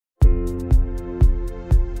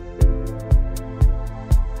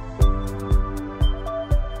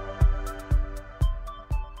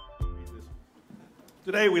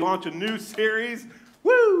Today we launch a new series,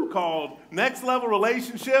 called Next Level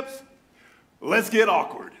Relationships. Let's get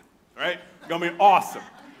awkward, right? It's gonna be awesome.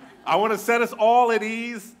 I want to set us all at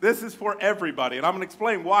ease. This is for everybody, and I'm going to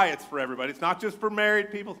explain why it's for everybody. It's not just for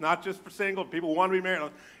married people. It's not just for single people who want to be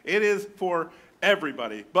married. It is for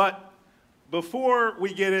everybody. But before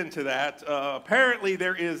we get into that, apparently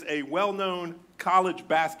there is a well-known college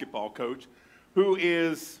basketball coach who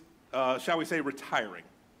is, shall we say, retiring.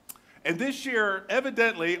 And this year,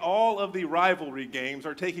 evidently, all of the rivalry games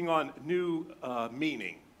are taking on new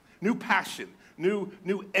meaning, new passion, new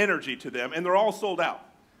energy to them, and they're all sold out.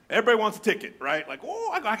 Everybody wants a ticket, right? Like, oh,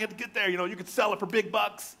 I get to get there. You know, you could sell it for big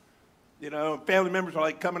bucks. You know, family members are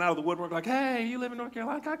like coming out of the woodwork like, hey, you live in North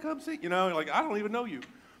Carolina, can I come see? You know, you're like, I don't even know you.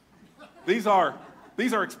 These are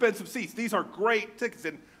expensive seats. These are great tickets.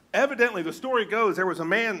 And evidently, the story goes, there was a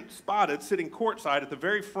man spotted sitting courtside at the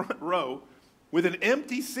very front row with an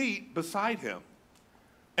empty seat beside him.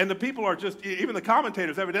 And the people are just, even the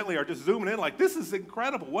commentators evidently are just zooming in like, this is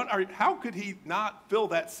incredible. How could he not fill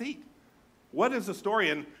that seat? What is the story?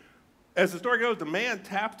 And as the story goes, the man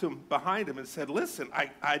tapped him behind him and said, listen,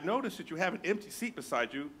 I noticed that you have an empty seat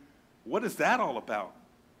beside you. What is that all about?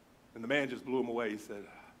 And the man just blew him away. He said,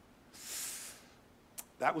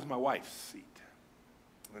 that was my wife's seat.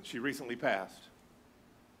 And she recently passed.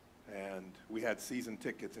 And we had season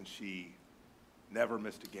tickets, and she never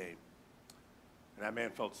missed a game. And that man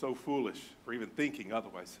felt so foolish for even thinking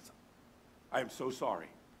otherwise. He says, I am so sorry.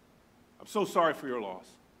 I'm so sorry for your loss.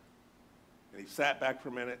 And he sat back for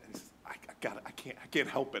a minute, and he says, I can't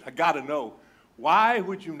help it. I got to know. Why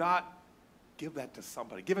would you not give that to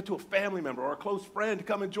somebody? Give it to a family member or a close friend to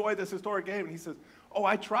come enjoy this historic game. And he says, oh,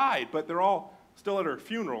 I tried, but they're all still at her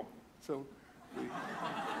funeral. So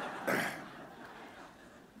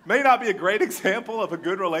may not be a great example of a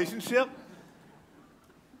good relationship.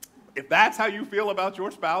 If that's how you feel about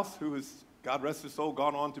your spouse, who is, God rest his soul,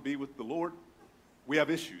 gone on to be with the Lord, we have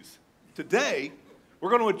issues. Today, we're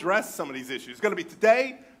going to address some of these issues. It's going to be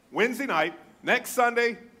today, Wednesday night, next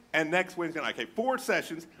Sunday, and next Wednesday night. Okay, 4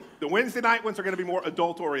 sessions. The Wednesday night ones are going to be more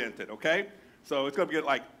adult-oriented, okay? So it's going to be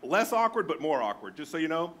like less awkward, but more awkward. Just so you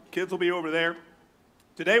know, kids will be over there.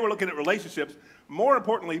 Today we're looking at relationships. More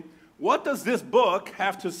importantly, what does this book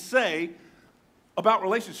have to say about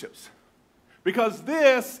relationships? Because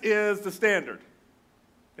this is the standard.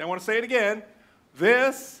 And I want to say it again.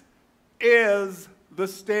 This is the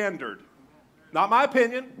standard. Not my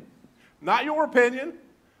opinion, not your opinion,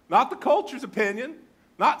 not the culture's opinion,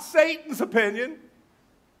 not Satan's opinion.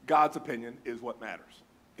 God's opinion is what matters,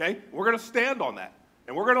 okay? We're going to stand on that,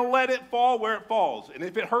 and we're going to let it fall where it falls. And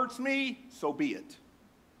if it hurts me, so be it.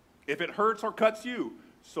 If it hurts or cuts you,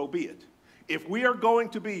 so be it. If we are going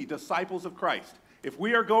to be disciples of Christ, if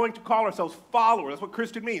we are going to call ourselves followers, that's what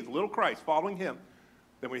Christian means, little Christ, following him,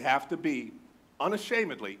 then we have to be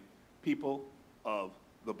unashamedly people of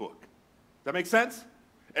the book. Does that make sense?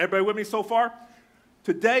 Everybody with me so far?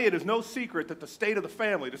 Today, it is no secret that the state of the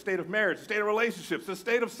family, the state of marriage, the state of relationships, the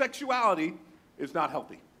state of sexuality is not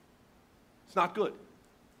healthy. It's not good.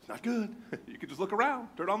 It's not good. You can just look around.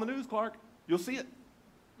 Turn on the news, Clark. You'll see it.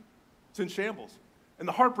 It's in shambles. And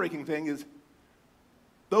the heartbreaking thing is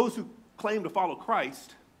those who claim to follow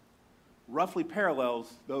Christ roughly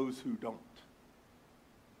parallels those who don't.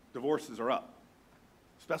 Divorces are up,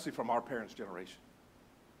 especially from our parents' generation.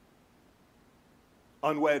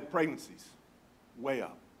 Unwed pregnancies, way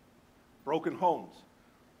up. Broken homes,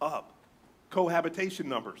 up. Cohabitation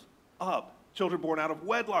numbers, up. Children born out of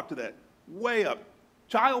wedlock to that, way up.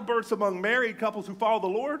 Childbirths among married couples who follow the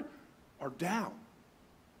Lord are down.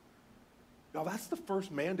 Now, that's the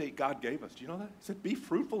first mandate God gave us. Do you know that? He said, be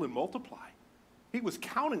fruitful and multiply. He was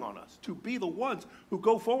counting on us to be the ones who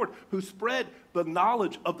go forward, who spread the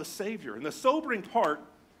knowledge of the Savior. And the sobering part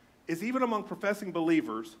is even among professing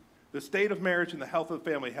believers, the state of marriage and the health of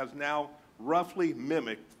the family has now roughly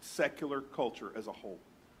mimicked secular culture as a whole.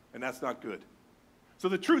 And that's not good. So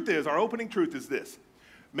the truth is, our opening truth is this.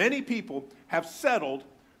 Many people have settled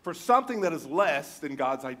for something that is less than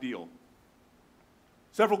God's ideal.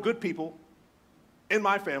 Several good people in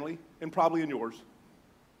my family, and probably in yours,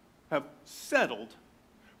 have settled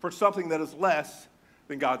for something that is less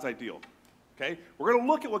than God's ideal. Okay? We're going to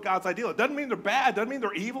look at what God's ideal is. It doesn't mean they're bad, doesn't mean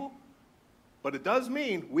they're evil, but it does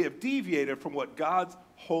mean we have deviated from what God's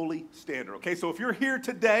holy standard. Okay? So if you're here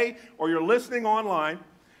today or you're listening online,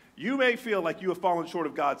 you may feel like you have fallen short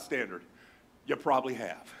of God's standard. You probably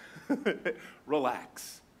have.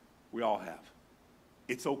 Relax. We all have.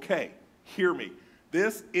 It's okay. Hear me.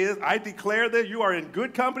 I declare that you are in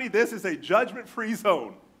good company. This is a judgment-free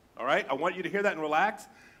zone. All right? I want you to hear that and relax.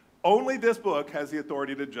 Only this book has the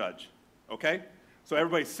authority to judge. Okay? So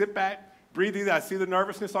everybody sit back, breathe easy. I see the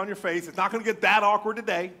nervousness on your face. It's not going to get that awkward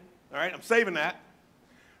today. All right, I'm saving that.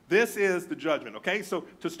 This is the judgment, okay? So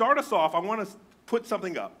to start us off, I want to put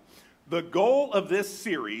something up. The goal of this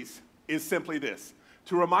series is simply this,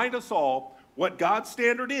 to remind us all what God's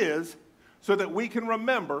standard is so that we can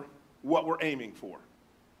remember what we're aiming for.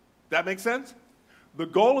 That makes sense? The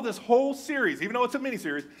goal of this whole series, even though it's a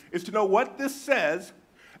mini-series, is to know what this says,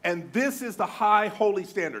 and this is the high holy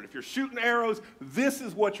standard. If you're shooting arrows, this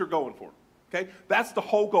is what you're going for, okay? That's the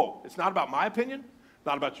whole goal. It's not about my opinion,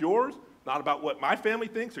 not about yours, not about what my family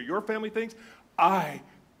thinks or your family thinks. I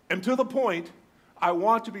am to the point, I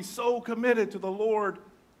want to be so committed to the Lord,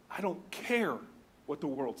 I don't care what the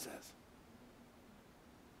world says.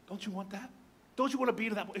 Don't you want that? Don't you want to be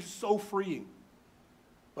to that point? It's so freeing.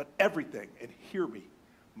 But everything, and hear me,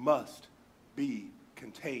 must be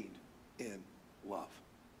contained in love.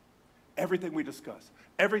 Everything we discuss,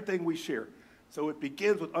 everything we share. So it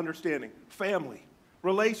begins with understanding family,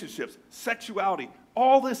 relationships, sexuality.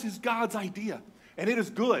 All this is God's idea, and it is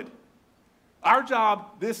good. Our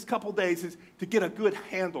job this couple days is to get a good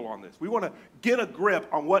handle on this. We want to get a grip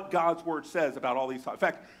on what God's word says about all these topics.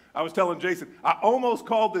 In fact, I was telling Jason, I almost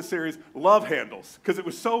called this series Love Handles because it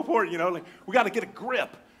was so important, like we got to get a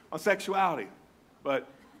grip on sexuality. But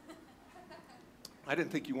I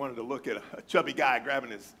didn't think you wanted to look at a chubby guy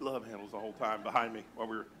grabbing his love handles the whole time behind me while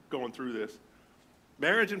we were going through this.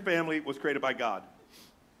 Marriage and family was created by God.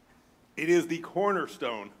 It is the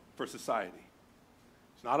cornerstone for society.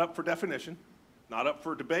 It's not up for definition, not up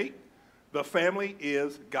for debate. The family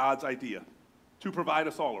is God's idea to provide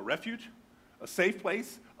us all a refuge, a safe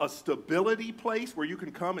place, a stability place where you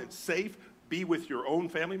can come and safe be with your own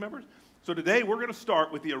family members. So today we're going to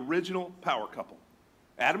start with the original power couple,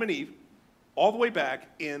 Adam and Eve, all the way back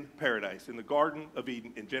in paradise, in the Garden of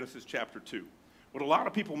Eden in Genesis chapter 2. What a lot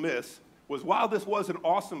of people miss was while this was an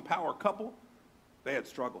awesome power couple, they had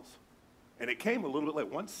struggles. And it came a little bit late.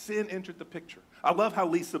 Once sin entered the picture. I love how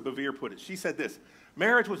Lisa Bevere put it. She said this,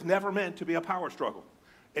 marriage was never meant to be a power struggle.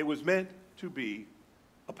 It was meant to be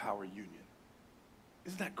a power union.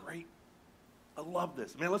 Isn't that great? I love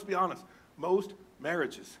this. Man, let's be honest. Most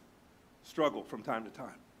marriages struggle from time to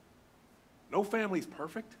time. No family's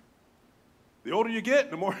perfect. The older you get,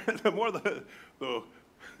 the more the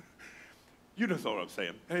you just know what I'm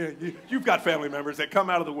saying. Hey, you've got family members that come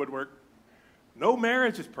out of the woodwork. No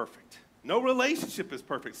marriage is perfect. No relationship is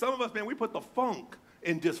perfect. Some of us, man, we put the funk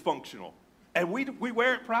in dysfunctional. And we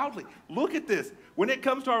wear it proudly. Look at this. When it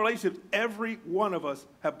comes to our relationships, every one of us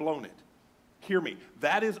have blown it. Hear me.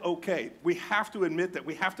 That is okay. We have to admit that.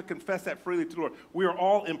 We have to confess that freely to the Lord. We are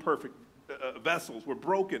all imperfect vessels. We're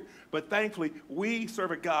broken. But thankfully, we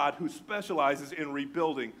serve a God who specializes in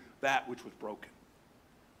rebuilding that which was broken.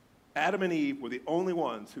 Adam and Eve were the only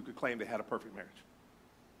ones who could claim they had a perfect marriage.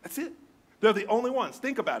 That's it. They're the only ones.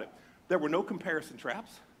 Think about it. There were no comparison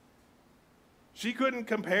traps. She couldn't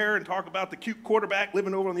compare and talk about the cute quarterback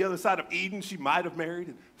living over on the other side of Eden she might have married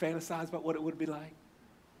and fantasize about what it would be like.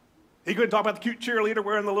 He couldn't talk about the cute cheerleader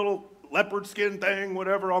wearing the little leopard skin thing,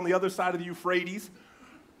 whatever, on the other side of the Euphrates.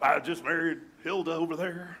 I just married Hilda over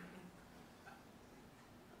there.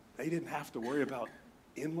 They didn't have to worry about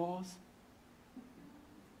in-laws.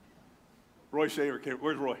 Roy Shaver came.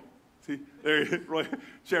 Where's Roy? See, there he is. Roy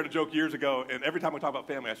shared a joke years ago, and every time we talk about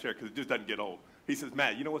family, I share it because it just doesn't get old. He says,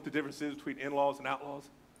 Matt, you know what the difference is between in-laws and outlaws?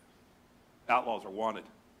 Outlaws are wanted.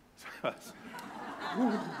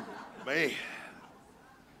 Man.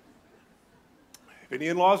 If any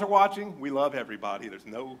in-laws are watching, we love everybody.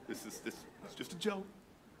 This is just a joke.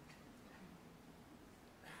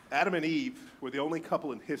 Adam and Eve were the only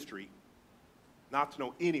couple in history not to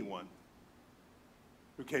know anyone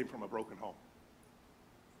who came from a broken home.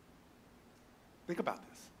 Think about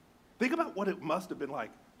this. Think about what it must have been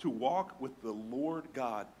like to walk with the Lord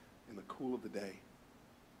God in the cool of the day.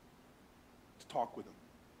 To talk with him.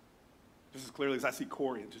 Just as clearly as I see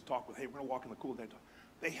Corey and just talk with, hey, we're going to walk in the cool of the day.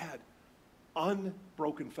 They had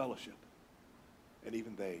unbroken fellowship, and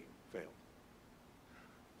even they failed.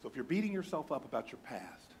 So if you're beating yourself up about your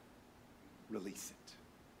past, release it.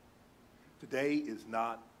 Today is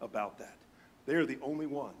not about that. They are the only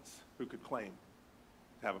ones who could claim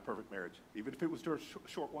to have a perfect marriage, even if it was for a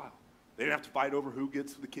short while. They didn't have to fight over who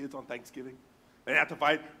gets the kids on Thanksgiving. They didn't have to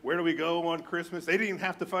fight, where do we go on Christmas? They didn't even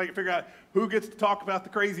have to figure out who gets to talk about the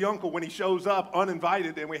crazy uncle when he shows up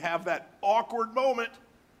uninvited, and we have that awkward moment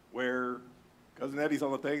where Cousin Eddie's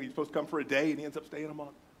on the thing, and he's supposed to come for a day, and he ends up staying a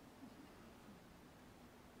month.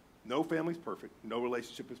 No family's perfect. No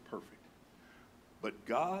relationship is perfect. But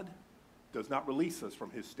God does not release us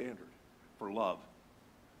from his standard for love,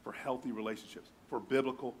 for healthy relationships, for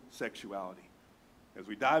biblical sexuality. As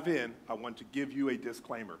we dive in, I want to give you a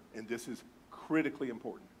disclaimer, and this is critically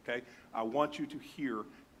important, okay? I want you to hear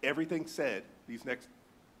everything said these next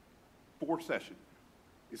 4 sessions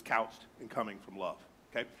is couched and coming from love,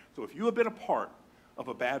 okay? So if you have been a part of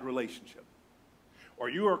a bad relationship, or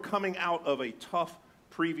you are coming out of a tough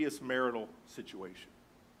previous marital situation,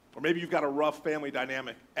 or maybe you've got a rough family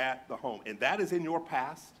dynamic at the home, and that is in your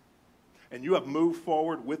past, and you have moved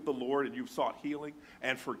forward with the Lord, and you've sought healing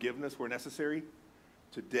and forgiveness where necessary,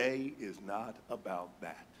 today is not about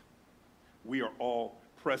that. We are all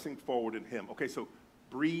pressing forward in Him. Okay, so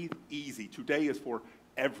breathe easy. Today is for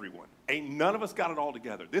everyone. Ain't none of us got it all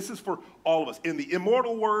together. This is for all of us. In the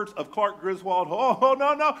immortal words of Clark Griswold, oh,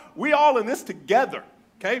 no, we all in this together,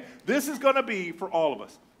 okay? This is going to be for all of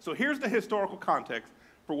us. So here's the historical context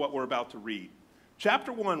for what we're about to read.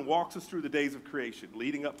 Chapter 1 walks us through the days of creation,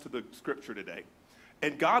 leading up to the scripture today.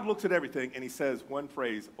 And God looks at everything, and He says one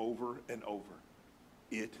phrase over and over.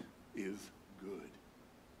 It is good.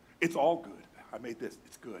 It's all good. I made this,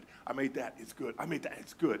 it's good. I made that, it's good. I made that,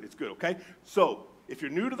 it's good, okay? So, if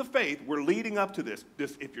you're new to the faith, we're leading up to this.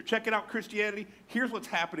 If you're checking out Christianity, here's what's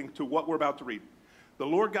happening to what we're about to read. The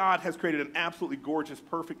Lord God has created an absolutely gorgeous,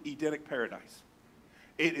 perfect, Edenic paradise.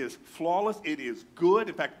 It is flawless, it is good.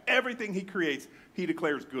 In fact, everything He creates, He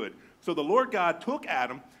declares good. So the Lord God took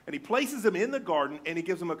Adam, and He places him in the garden, and He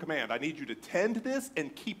gives him a command. I need you to tend this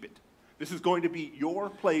and keep it. This is going to be your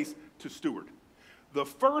place to steward. The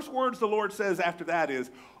first words the Lord says after that is,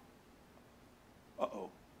 uh-oh,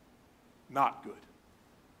 not good.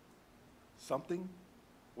 Something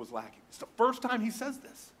was lacking. It's the first time He says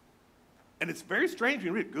this. And it's very strange when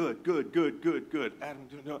you read it. Good. Adam,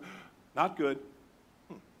 no, not good.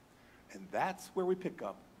 And that's where we pick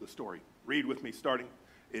up the story. Read with me starting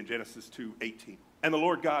in Genesis 2:18. And the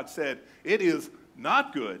Lord God said, it is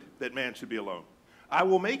not good that man should be alone. I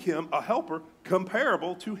will make him a helper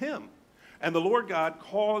comparable to him. And the Lord God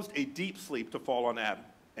caused a deep sleep to fall on Adam,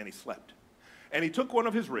 and he slept. And He took one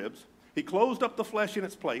of his ribs, He closed up the flesh in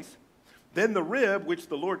its place. Then the rib which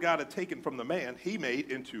the Lord God had taken from the man, He made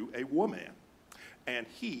into a woman, and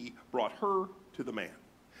He brought her to the man.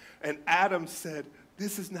 And Adam said,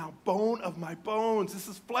 this is now bone of my bones, this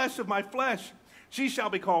is flesh of my flesh. She shall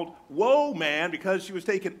be called woman, because she was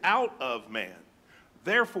taken out of man.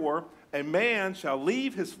 Therefore, a man shall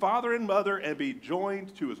leave his father and mother and be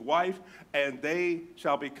joined to his wife, and they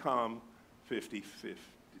shall become 50-50.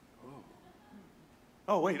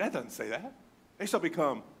 Oh, wait, that doesn't say that. They shall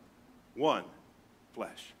become one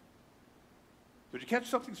flesh. Did you catch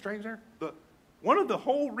something strange there? One of the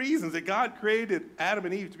whole reasons that God created Adam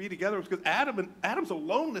and Eve to be together was because Adam's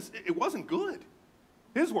aloneness, it wasn't good.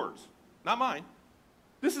 His words, not mine.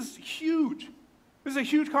 This is huge. This is a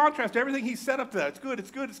huge contrast to everything He set up to that. It's good,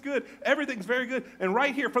 it's good, it's good. Everything's very good. And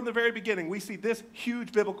right here from the very beginning, we see this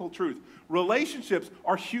huge biblical truth. Relationships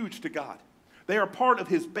are huge to God. They are part of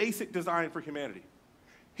His basic design for humanity.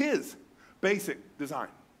 His basic design.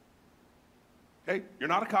 Okay? You're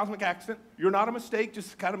not a cosmic accident. You're not a mistake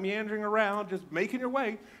just kind of meandering around, just making your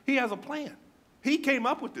way. He has a plan. He came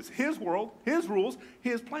up with this. His world, His rules,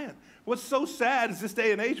 His plan. What's so sad is this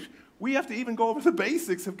day and age, we have to even go over the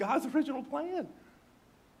basics of God's original plan.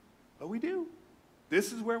 But we do.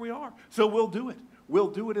 This is where we are. So we'll do it. We'll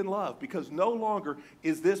do it in love, because no longer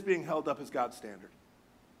is this being held up as God's standard.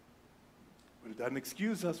 But it doesn't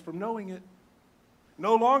excuse us from knowing it.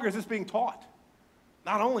 No longer is this being taught.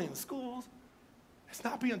 Not only in schools, it's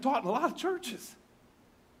not being taught in a lot of churches.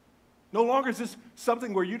 No longer is this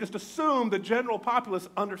something where you just assume the general populace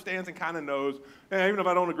understands and kind of knows, even if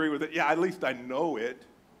I don't agree with it, yeah, at least I know it.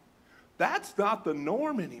 That's not the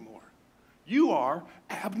norm anymore. You are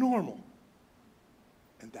abnormal.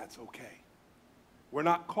 And that's okay. We're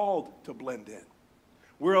not called to blend in.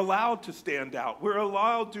 We're allowed to stand out. We're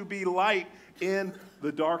allowed to be light in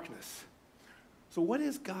the darkness. So what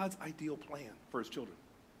is God's ideal plan for His children?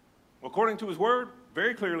 Well, according to His word,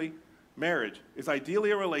 very clearly, marriage is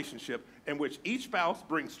ideally a relationship in which each spouse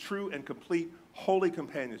brings true and complete holy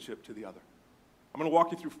companionship to the other. I'm going to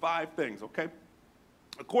walk you through 5 things, okay?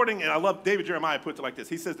 And I love David Jeremiah puts it like this.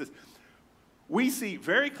 He says this: we see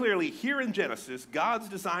very clearly here in Genesis God's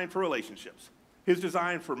design for relationships. His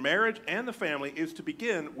design for marriage and the family is to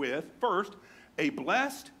begin with, first, a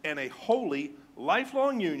blessed and a holy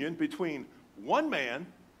lifelong union between one man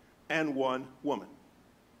and one woman.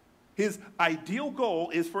 His ideal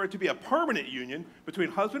goal is for it to be a permanent union between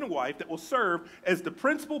husband and wife that will serve as the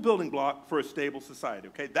principal building block for a stable society,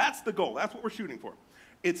 okay? That's the goal. That's what we're shooting for.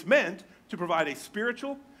 It's meant to provide a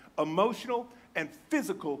spiritual, emotional, and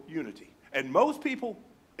physical unity. And most people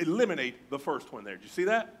eliminate the first one there. Did you see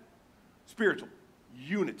that? Spiritual,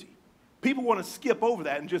 unity. People want to skip over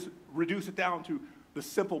that and just reduce it down to the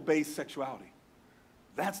simple base sexuality.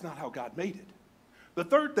 That's not how God made it. The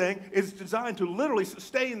third thing is designed to literally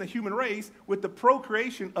sustain the human race with the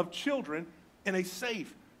procreation of children in a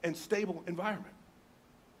safe and stable environment.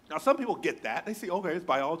 Now, some people get that. They say, okay, it's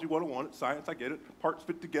biology 101, it's science, I get it. Parts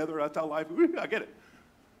fit together, that's how life, I get it.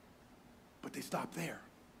 But they stop there.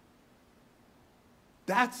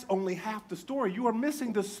 That's only half the story. You are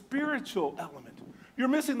missing the spiritual element. You're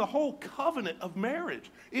missing the whole covenant of marriage.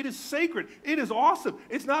 It is sacred. It is awesome.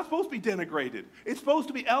 It's not supposed to be denigrated. It's supposed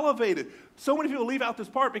to be elevated. So many people leave out this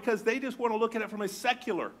part because they just want to look at it from a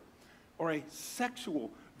secular or a sexual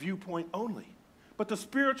viewpoint only. But the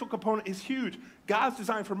spiritual component is huge. God's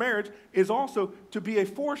design for marriage is also to be a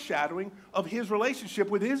foreshadowing of his relationship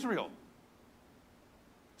with Israel.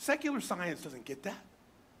 Secular science doesn't get that.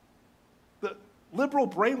 The liberal,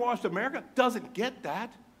 brainwashed America doesn't get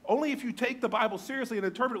that. Only if you take the Bible seriously and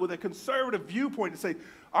interpret it with a conservative viewpoint and say,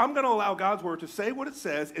 I'm going to allow God's word to say what it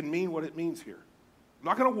says and mean what it means here. I'm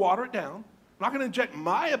not going to water it down. I'm not going to inject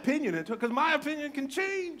my opinion into it because my opinion can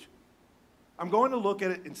change. I'm going to look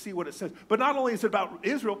at it and see what it says. But not only is it about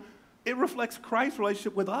Israel, it reflects Christ's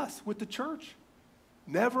relationship with us, with the church.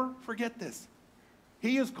 Never forget this.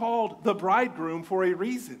 He is called the bridegroom for a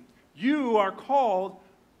reason. You are called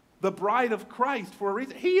the bride of Christ for a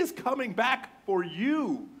reason. He is coming back for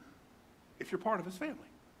you if you're part of his family.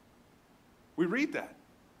 We read that.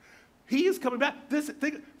 He is coming back.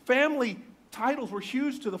 Family titles were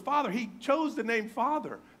huge to the Father. He chose the name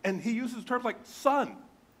Father, and he uses terms like Son.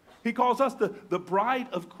 He calls us the bride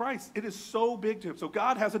of Christ. It is so big to him. So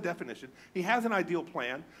God has a definition. He has an ideal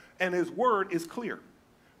plan, and his word is clear.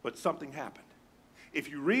 But something happened. If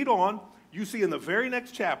you read on, you see in the very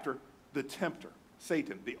next chapter, the tempter,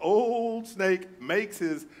 Satan, the old snake, makes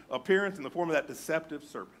his appearance in the form of that deceptive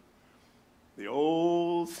serpent. The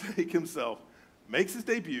old snake himself makes his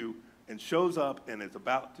debut and shows up and is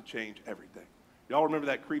about to change everything. Y'all remember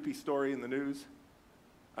that creepy story in the news?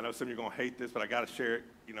 I know some of you are going to hate this, but I got to share it.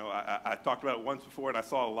 You know, I talked about it once before, and I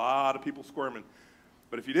saw a lot of people squirming.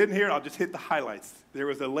 But if you didn't hear it, I'll just hit the highlights. There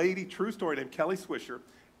was a lady, true story, named Kelly Swisher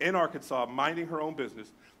in Arkansas, minding her own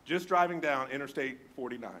business, just driving down Interstate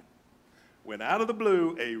 49. When out of the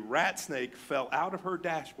blue, a rat snake fell out of her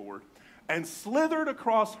dashboard and slithered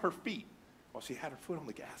across her feet while she had her foot on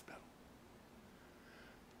the gas pedal.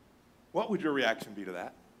 What would your reaction be to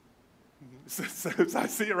that? I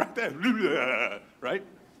see it right there, right?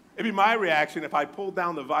 It'd be my reaction if I pulled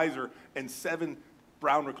down the visor and 7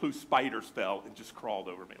 brown recluse spiders fell and just crawled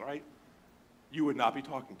over me, right? You would not be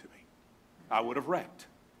talking to me. I would have wrecked.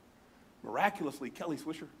 Miraculously, Kelly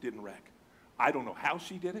Swisher didn't wreck. I don't know how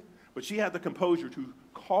she did it, but she had the composure to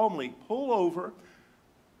calmly pull over,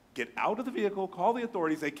 get out of the vehicle, call the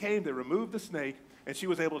authorities. They came, they removed the snake, and she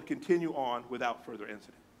was able to continue on without further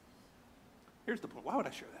incident. Here's the point. Why would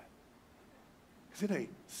I share that? Because in a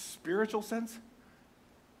spiritual sense,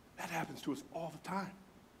 that happens to us all the time.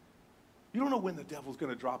 You don't know when the devil's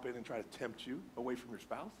going to drop in and try to tempt you away from your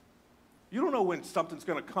spouse. You don't know when something's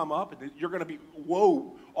going to come up and you're going to be,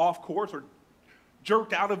 off course or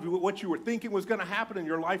jerked out of what you were thinking was going to happen and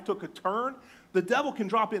your life took a turn. The devil can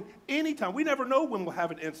drop in anytime. We never know when we'll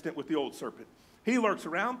have an incident with the old serpent. He lurks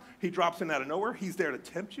around. He drops in out of nowhere. He's there to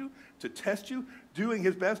tempt you, to test you, doing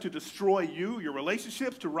his best to destroy you, your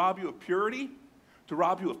relationships, to rob you of purity, to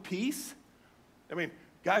rob you of peace. I mean,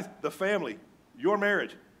 guys, the family, your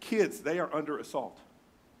marriage, kids, they are under assault.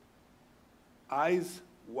 Eyes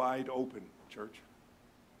wide open, church.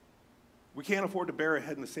 We can't afford to bury our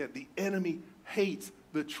head in the sand. The enemy hates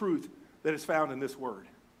the truth that is found in this word.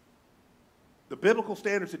 The biblical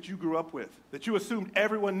standards that you grew up with, that you assumed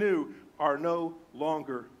everyone knew, are no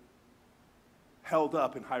longer held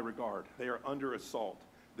up in high regard. They are under assault.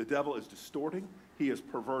 The devil is distorting. He is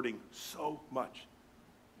perverting so much.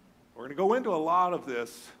 We're going to go into a lot of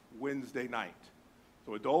this Wednesday night.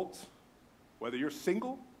 So adults, whether you're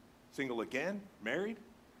single again, married,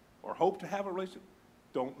 or hope to have a relationship,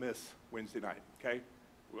 don't miss Wednesday night, okay?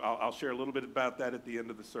 I'll share a little bit about that at the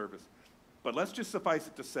end of the service. But let's just suffice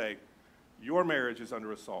it to say, your marriage is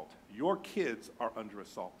under assault. Your kids are under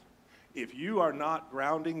assault. If you are not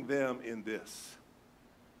grounding them in this,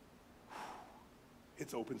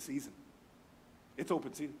 it's open season. It's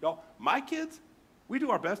open season. Y'all, my kids, we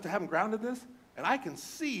do our best to have them grounded in this, and I can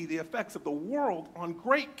see the effects of the world on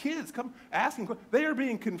great kids. Come asking, they are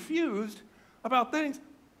being confused about things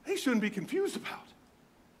they shouldn't be confused about.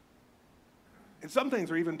 And some things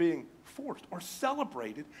are even being forced or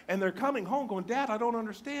celebrated, and they're coming home going, Dad, I don't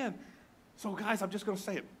understand. So guys, I'm just going to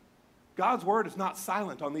say it. God's word is not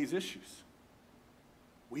silent on these issues.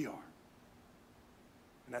 We are.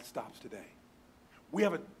 And that stops today. We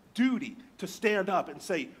have a duty to stand up and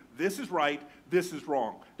say, this is right, this is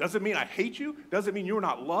wrong. Doesn't mean I hate you, doesn't mean you're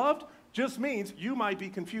not loved, just means you might be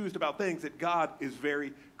confused about things that God is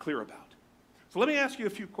very clear about. So let me ask you a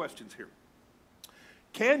few questions here.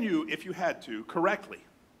 Can you, if you had to, correctly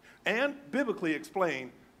and biblically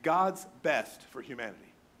explain God's best for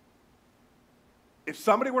humanity? If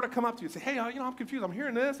somebody were to come up to you and say, hey, I'm confused, I'm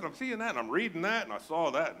hearing this, and I'm seeing that, and I'm reading that, and I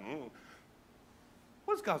saw that,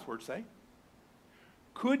 what does God's word say?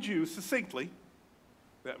 Could you succinctly,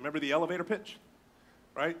 remember the elevator pitch,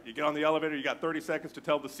 right? You get on the elevator, you got 30 seconds to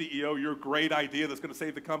tell the CEO your great idea that's going to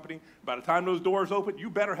save the company. By the time those doors open, you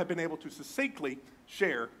better have been able to succinctly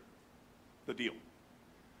share the deal.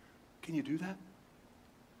 Can you do that?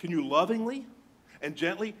 Can you lovingly and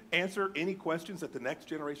gently answer any questions that the next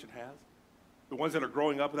generation has? The ones that are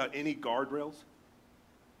growing up without any guardrails?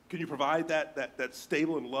 Can you provide that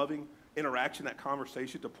stable and loving interaction, that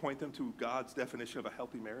conversation to point them to God's definition of a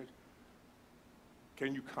healthy marriage?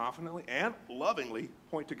 Can you confidently and lovingly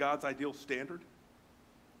point to God's ideal standard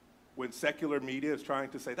when secular media is trying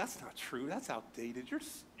to say, that's not true, that's outdated, you're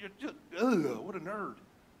just, what a nerd?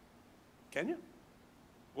 Can you?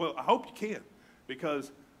 Well, I hope you can,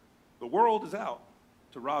 because the world is out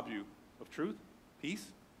to rob you of truth, peace,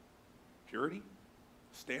 purity,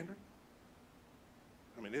 standard.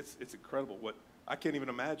 I mean, it's incredible what I can't even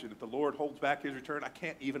imagine. If the Lord holds back his return, I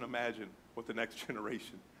can't even imagine what the next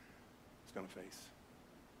generation is going to face.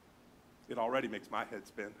 It already makes my head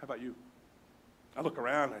spin. How about you? I look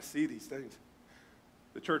around and I see these things.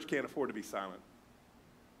 The church can't afford to be silent.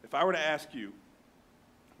 If I were to ask you,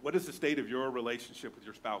 what is the state of your relationship with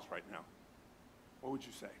your spouse right now? What would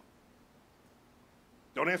you say?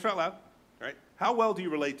 Don't answer out loud, all right? How well do you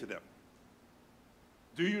relate to them?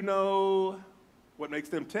 Do you know what makes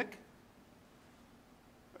them tick?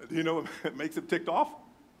 Do you know what makes them ticked off?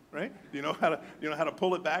 Right? Do you know how to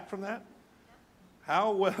pull it back from that?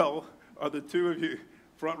 How well are the two of you?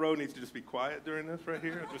 Front row needs to just be quiet during this right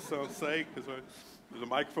here, just so sake, because there's a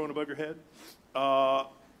microphone above your head.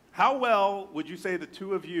 How well would you say the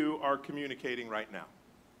two of you are communicating right now?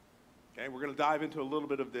 Okay, we're going to dive into a little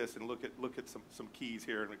bit of this and look at some keys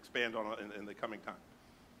here and expand on it in the coming time.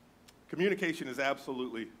 Communication is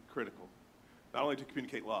absolutely critical, not only to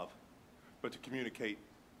communicate love, but to communicate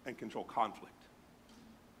and control conflict.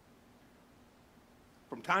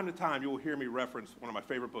 From time to time, you will hear me reference one of my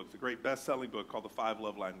favorite books, a great best-selling book called The 5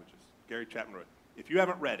 Love Languages. Gary Chapman wrote it. If you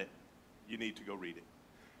haven't read it, you need to go read it.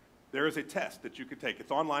 There is a test that you can take.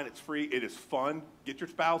 It's online, it's free, it is fun. Get your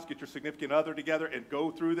spouse, get your significant other together and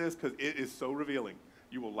go through this because it is so revealing.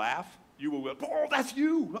 You will laugh. You will, oh, that's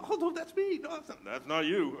you. Oh, no, that's me. No, that's not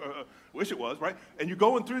you. Wish it was, right? And you're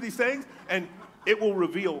going through these things, and it will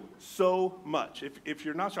reveal so much. If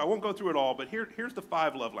you're not sure, I won't go through it all, but here's the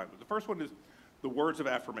 5 love languages. The first one is the words of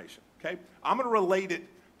affirmation, okay? I'm going to relate it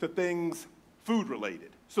to things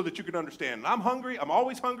food-related so that you can understand. And I'm hungry. I'm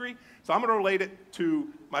always hungry, so I'm going to relate it to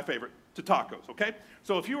my favorite, to tacos, okay?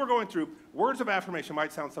 So if you were going through, words of affirmation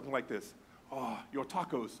might sound something like this. Oh, your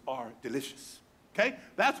tacos are delicious. Okay?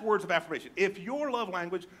 That's words of affirmation. If your love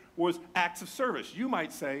language was acts of service, you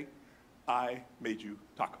might say, I made you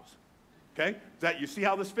tacos. Okay? You see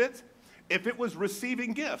how this fits? If it was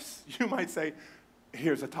receiving gifts, you might say,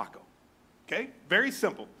 here's a taco. Okay? Very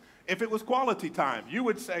simple. If it was quality time, you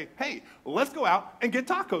would say, hey, let's go out and get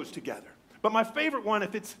tacos together. But my favorite one,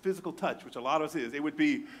 if it's physical touch, which a lot of us is, it would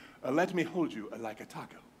be, let me hold you like a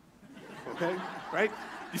taco. Okay? Right?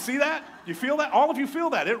 You see that? You feel that? All of you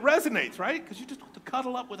feel that. It resonates, right? Because you just want to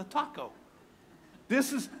cuddle up with a taco.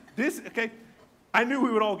 Okay? I knew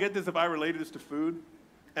we would all get this if I related this to food.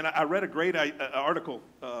 And I read a great article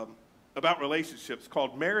about relationships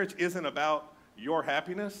called Marriage Isn't About Your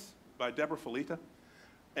Happiness by Deborah Felita.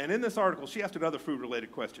 And in this article, she asked another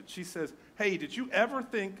food-related question. She says, hey, did you ever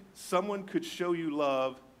think someone could show you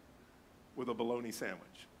love with a bologna sandwich?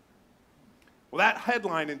 Well, that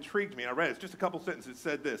headline intrigued me. I read it. It's just a couple sentences. It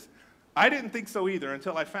said this. I didn't think so either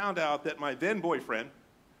until I found out that my then boyfriend,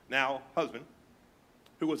 now husband,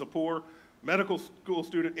 who was a poor medical school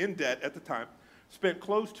student in debt at the time, spent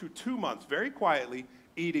close to 2 months very quietly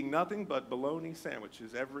eating nothing but bologna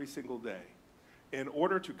sandwiches every single day in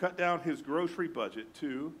order to cut down his grocery budget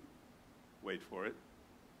to, wait for it,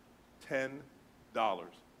 $10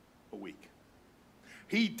 a week.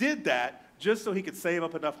 He did that just so he could save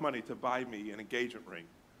up enough money to buy me an engagement ring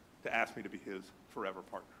to ask me to be his forever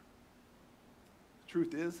partner. The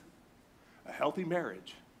truth is, a healthy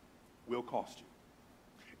marriage will cost you.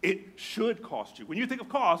 It should cost you. When you think of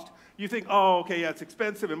cost, you think, oh, okay, yeah, it's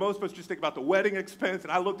expensive, and most of us just think about the wedding expense,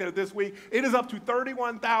 and I looked at it this week. It is up to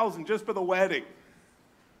 $31,000 just for the wedding.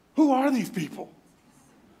 Who are these people?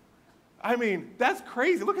 I mean, that's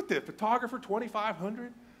crazy. Look at this. Photographer,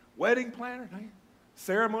 $2,500. Wedding planner,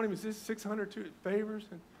 ceremony musician, 600 favors.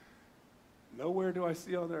 And nowhere do I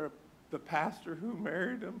see on there the pastor who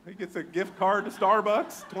married him. He gets a gift card to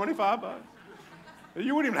Starbucks, $25.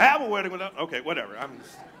 You wouldn't even have a wedding without, okay, whatever. No,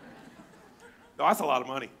 that's a lot of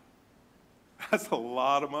money. That's a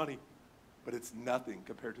lot of money. But it's nothing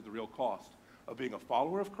compared to the real cost of being a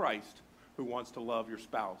follower of Christ who wants to love your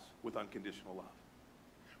spouse with unconditional love.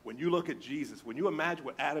 When you look at Jesus, when you imagine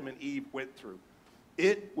what Adam and Eve went through,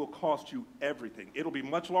 it will cost you everything. It'll be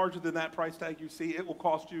much larger than that price tag you see. It will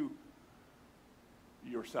cost you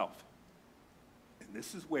yourself. And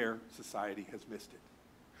this is where society has missed it.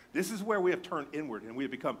 This is where we have turned inward and we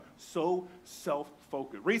have become so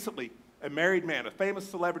self-focused. Recently, a married man, a famous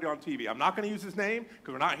celebrity on TV, I'm not going to use his name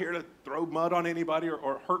because we're not here to throw mud on anybody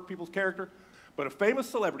or hurt people's character, but a famous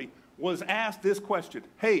celebrity was asked this question: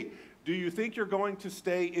 hey, do you think you're going to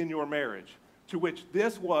stay in your marriage? To which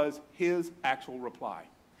this was his actual reply: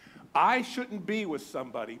 I shouldn't be with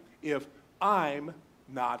somebody if I'm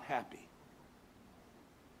not happy.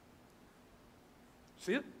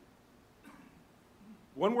 See it?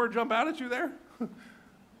 One word jump out at you there?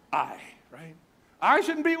 Right? I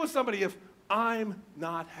shouldn't be with somebody if I'm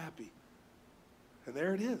not happy. And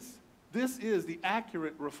there it is. This is the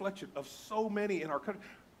accurate reflection of so many in our country.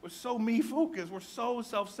 We're so me-focused. We're so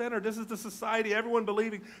self-centered. This is the society, everyone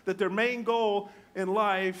believing that their main goal in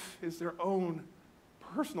life is their own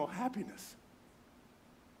personal happiness.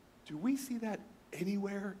 Do we see that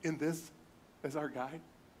anywhere in this as our guide?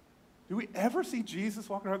 Do we ever see Jesus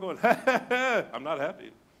walking around going, I'm not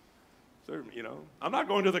happy. I'm not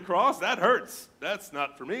going to the cross. That hurts. That's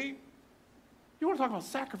not for me. You want to talk about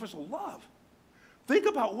sacrificial love? Think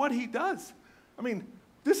about what he does. I mean,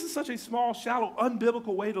 this is such a small, shallow,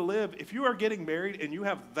 unbiblical way to live. If you are getting married and you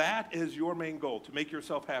have that as your main goal, to make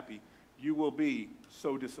yourself happy, you will be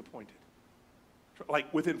so disappointed.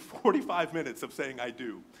 Like within 45 minutes of saying I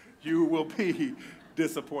do, you will be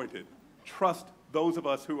disappointed. Trust those of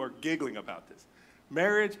us who are giggling about this.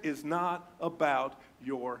 Marriage is not about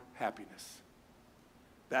your happiness.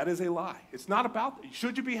 That is a lie. It's not about,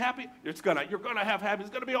 should you be happy? You're going to have happiness.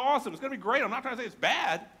 It's going to be awesome. It's going to be great. I'm not trying to say it's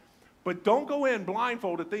bad. But don't go in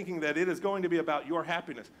blindfolded thinking that it is going to be about your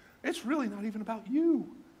happiness. It's really not even about you.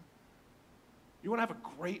 You want to have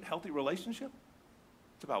a great, healthy relationship?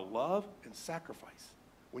 It's about love and sacrifice.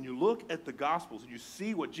 When you look at the Gospels and you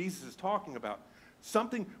see what Jesus is talking about,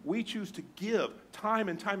 something we choose to give time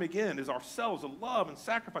and time again is ourselves, a love and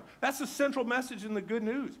sacrifice. That's the central message in the good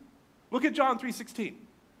news. Look at John 3:16.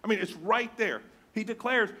 I mean, it's right there. He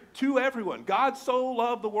declares to everyone, God so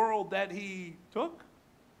loved the world that he took.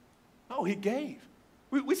 No, he gave.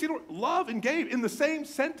 We see the word love and gave in the same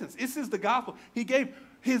sentence. This is the gospel. He gave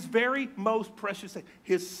his very most precious thing,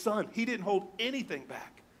 his son. He didn't hold anything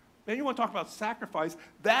back. Man, you want to talk about sacrifice?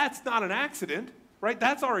 That's not an accident, right?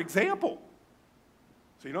 That's our example.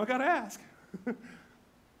 So I got to ask,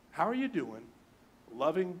 how are you doing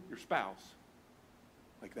loving your spouse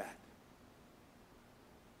like that?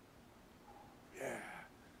 Yeah.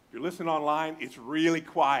 If you're listening online, it's really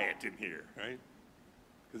quiet in here, right?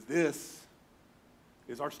 Because this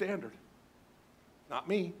is our standard. Not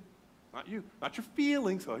me, not you, not your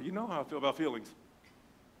feelings. Oh, you know how I feel about feelings.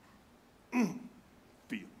 Feelings.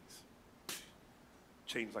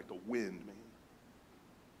 Change like the wind, man.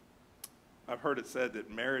 I've heard it said that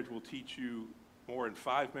marriage will teach you more in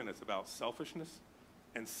 5 minutes about selfishness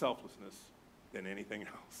and selflessness than anything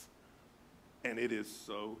else. And it is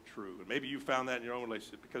so true. And maybe you found that in your own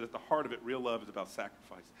relationship, because at the heart of it, real love is about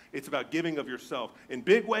sacrifice. It's about giving of yourself in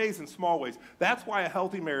big ways and small ways. That's why a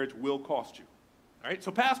healthy marriage will cost you. All right,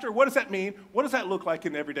 so pastor, what does that mean? What does that look like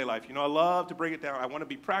in everyday life? I love to break it down. I want to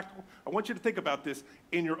be practical. I want you to think about this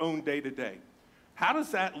in your own day-to-day. How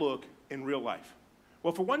does that look in real life?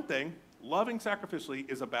 Well, for one thing, loving sacrificially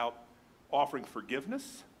is about offering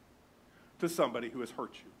forgiveness to somebody who has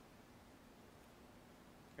hurt you.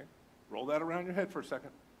 Okay? Roll that around your head for a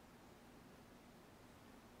second.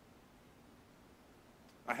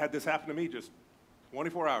 I had this happen to me just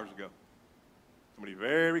 24 hours ago. Somebody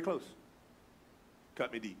very close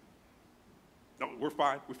cut me deep. No, we're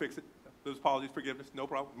fine. We fix it. Those apologies, forgiveness, no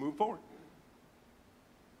problem. Move forward.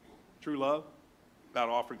 True love, about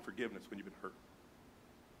offering forgiveness when you've been hurt.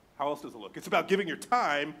 How else does it look? It's about giving your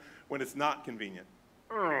time when it's not convenient.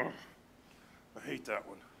 Ugh, I hate that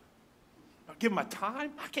one. About giving my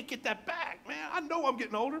time? I can't get that back, man. I know I'm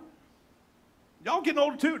getting older. Y'all getting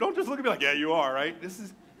older too. Don't just look at me like, yeah, you are, right?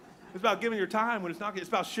 It's about giving your time when it's not. It's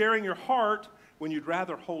about sharing your heart when you'd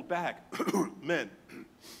rather hold back. Men,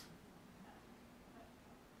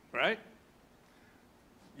 right?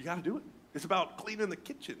 You got to do it. It's about cleaning the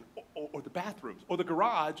kitchen or the bathrooms or the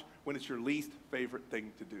garage when it's your least favorite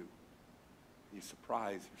thing to do. You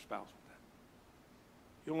surprise your spouse with that.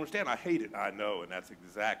 You don't understand? I hate it. I know, and that's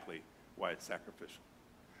exactly why it's sacrificial.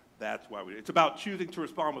 That's why it's about choosing to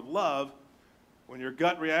respond with love when your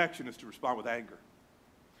gut reaction is to respond with anger.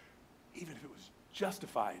 Even if it was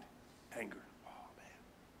justified anger. Oh, man,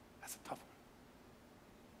 that's a tough one.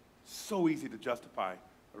 So easy to justify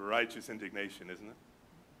righteous indignation, isn't it?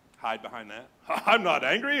 Hide behind that. I'm not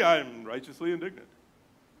angry, I'm righteously indignant.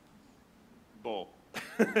 Bull.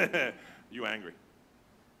 You angry.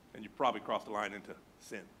 And you probably crossed the line into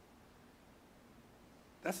sin.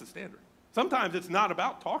 That's the standard. Sometimes it's not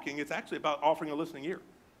about talking, it's actually about offering a listening ear.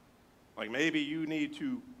 Like maybe you need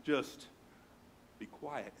to just be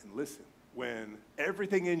quiet and listen when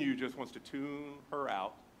everything in you just wants to tune her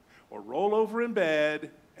out or roll over in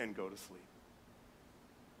bed and go to sleep.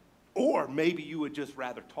 Or maybe you would just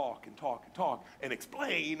rather talk and talk and talk and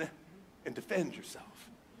explain and defend yourself.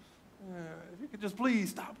 If you could just please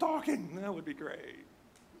stop talking, that would be great.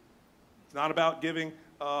 It's not about giving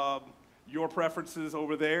your preferences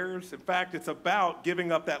over theirs. In fact, it's about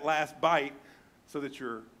giving up that last bite so that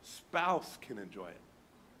your spouse can enjoy it.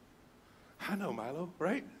 I know, Milo,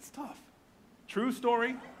 right? It's tough. True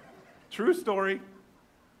story. True story.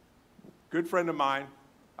 Good friend of mine.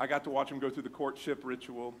 I got to watch him go through the courtship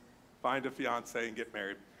ritual, find a fiance, and get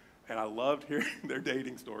married. And I loved hearing their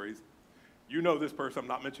dating stories. You know this person. I'm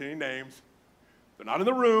not mentioning any names. They're not in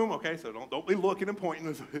the room, okay? So don't be looking and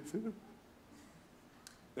pointing.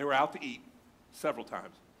 They were out to eat several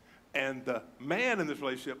times. And the man in this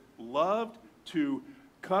relationship loved to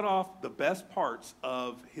cut off the best parts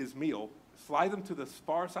of his meal, slide them to the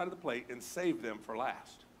far side of the plate, and save them for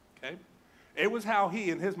last, okay? It was how he,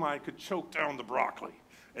 in his mind, could choke down the broccoli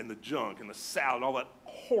and the junk and the salad, all that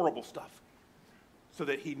horrible stuff, so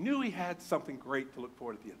that he knew he had something great to look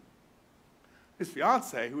forward at the end. His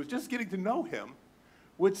fiance, who was just getting to know him,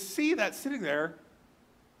 would see that sitting there,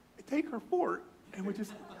 and take her fork, and would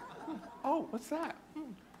just, oh, what's that?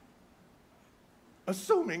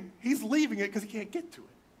 Assuming he's leaving it because he can't get to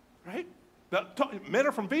it, right? Men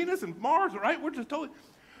are from Venus and Mars, right? We're just totally.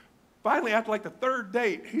 Finally, after like the third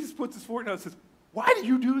date, he just puts his fork down and says, why did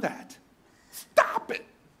you do that? Stop it.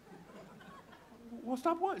 Well,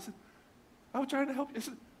 stop what? He said, I was trying to help you. He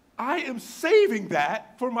said, I am saving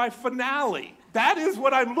that for my finale. That is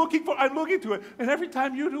what I'm looking for. I'm looking to it. And every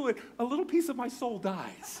time you do it, a little piece of my soul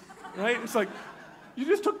dies, right? It's like, you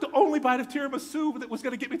just took the only bite of tiramisu that was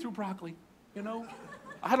going to get me through broccoli, you know?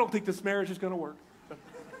 I don't think this marriage is going to work.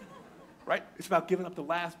 Right? It's about giving up the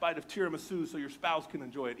last bite of tiramisu so your spouse can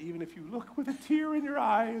enjoy it, even if you look with a tear in your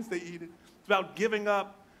eye as they eat it. It's about giving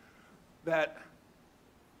up that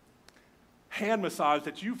hand massage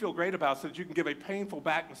that you feel great about so that you can give a painful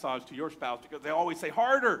back massage to your spouse because they always say,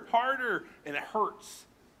 harder, harder, and it hurts.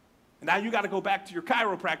 And now you got to go back to your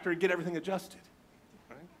chiropractor and get everything adjusted.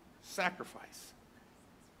 Right? Sacrifice.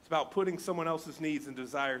 It's about putting someone else's needs and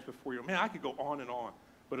desires before you. Man, I could go on and on,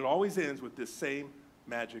 but it always ends with this same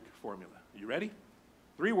magic formula. You ready?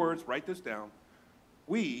 3 words, write this down.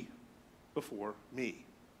 We before me.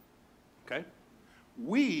 Okay?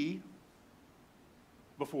 We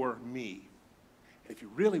before me. And if you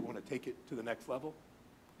really want to take it to the next level,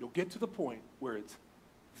 you'll get to the point where it's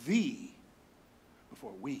thee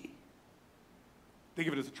before we. Think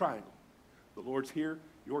of it as a triangle. The Lord's here,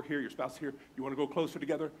 you're here, your spouse is here. You want to go closer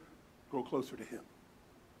together? Grow closer to him.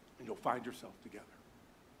 And you'll find yourself together.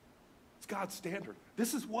 It's God's standard.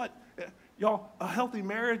 This is what, y'all, a healthy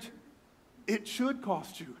marriage, it should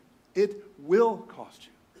cost you. It will cost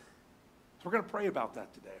you. So we're going to pray about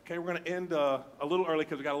that today, okay? We're going to end a little early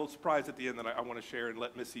because we got a little surprise at the end that I want to share and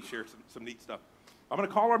let Missy share some neat stuff. I'm going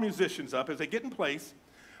to call our musicians up. As they get in place,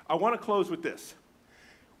 I want to close with this.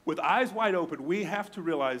 With eyes wide open, we have to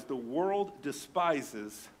realize the world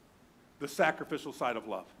despises the sacrificial side of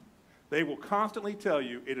love. They will constantly tell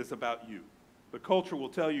you it is about you. The culture will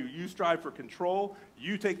tell you, you strive for control,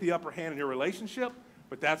 you take the upper hand in your relationship,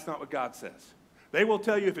 but that's not what God says. They will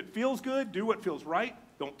tell you if it feels good, do what feels right,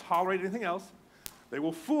 don't tolerate anything else. They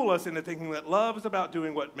will fool us into thinking that love is about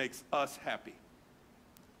doing what makes us happy.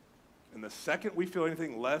 And the second we feel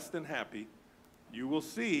anything less than happy, you will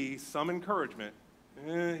see some encouragement.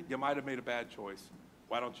 You might have made a bad choice.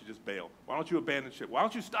 Why don't you just bail? Why don't you abandon ship? Why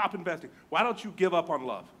don't you stop investing? Why don't you give up on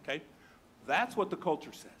love? Okay? That's what the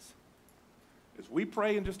culture says. As we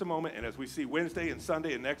pray in just a moment, and as we see Wednesday and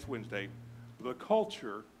Sunday and next Wednesday, the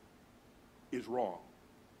culture is wrong.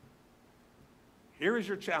 Here is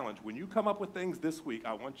your challenge. When you come up with things this week,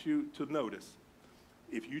 I want you to notice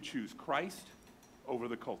if you choose Christ over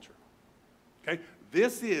the culture. Okay?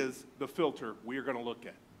 This is the filter we are going to look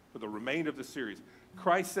at for the remainder of the series.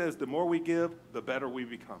 Christ says the more we give, the better we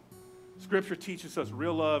become. Scripture teaches us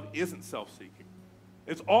real love isn't self-seeking.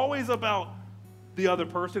 It's always about the other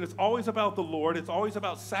person. It's always about the Lord. It's always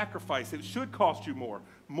about sacrifice. It should cost you more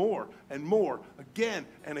and more, again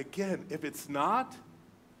and again. If it's not,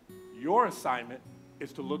 your assignment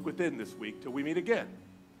is to look within this week till we meet again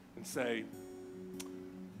and say,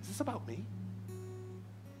 is this about me?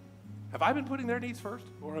 Have I been putting their needs first,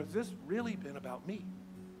 or has this really been about me?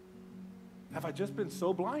 Have I just been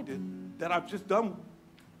so blinded that I've just done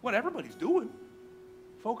what everybody's doing,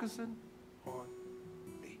 focusing on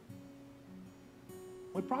me?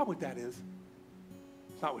 The problem with that is,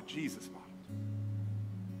 it's not what Jesus modeled.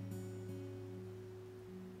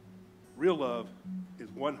 Real love is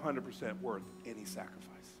 100% worth any sacrifice.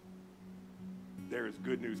 There is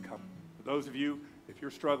good news coming. For those of you, if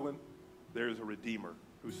you're struggling, there is a Redeemer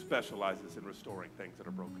who specializes in restoring things that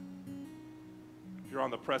are broken. If you're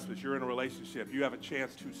on the precipice, you're in a relationship, you have a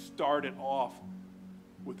chance to start it off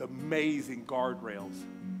with amazing guardrails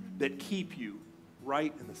that keep you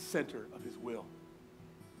right in the center of his will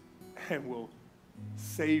and will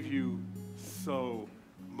save you so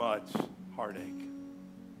much heartache.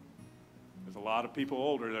 There's a lot of people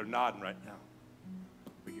older that are nodding right now.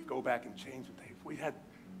 We could go back and change the things. We had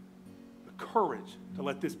the courage to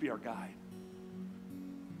let this be our guide.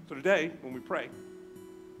 So today, when we pray,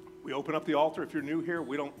 we open up the altar. If you're new here,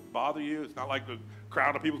 we don't bother you. It's not like the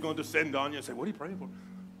crowd of people is going to descend on you and say, what are you praying for?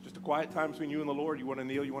 Just a quiet time between you and the Lord. You want to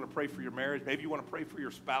kneel. You want to pray for your marriage. Maybe you want to pray for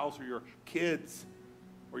your spouse or your kids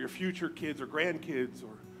or your future kids or grandkids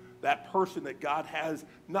or that person that God has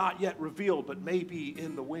not yet revealed but may be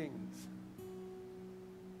in the wings.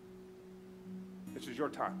 This is your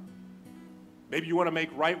time. Maybe you want to make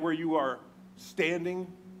right where you are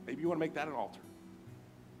standing. Maybe you want to make that an altar.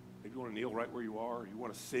 Maybe you want to kneel right where you are, or you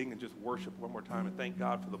want to sing and just worship one more time and thank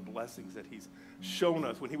God for the blessings that he's shown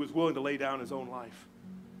us when he was willing to lay down his own life.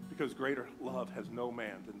 Because greater love has no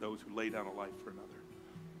man than those who lay down a life for another.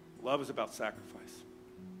 Love is about sacrifice.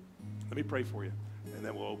 Let me pray for you, and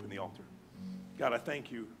then we'll open the altar. God, I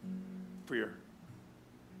thank you for your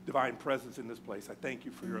divine presence in this place. I thank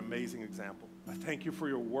you for your amazing example. I thank you for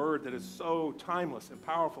your word that is so timeless and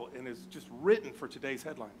powerful and is just written for today's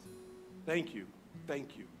headlines. Thank you,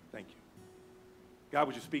 thank you, thank you. God,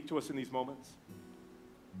 would you speak to us in these moments?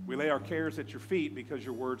 We lay our cares at your feet because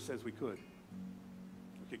your word says we could.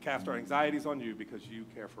 We could cast our anxieties on you because you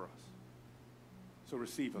care for us. So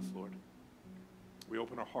receive us, Lord. We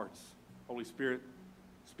open our hearts. Holy Spirit,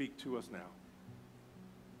 speak to us now.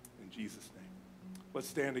 In Jesus' name. Let's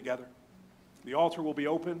stand together. The altar will be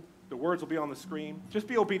open. The words will be on the screen. Just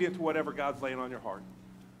be obedient to whatever God's laying on your heart.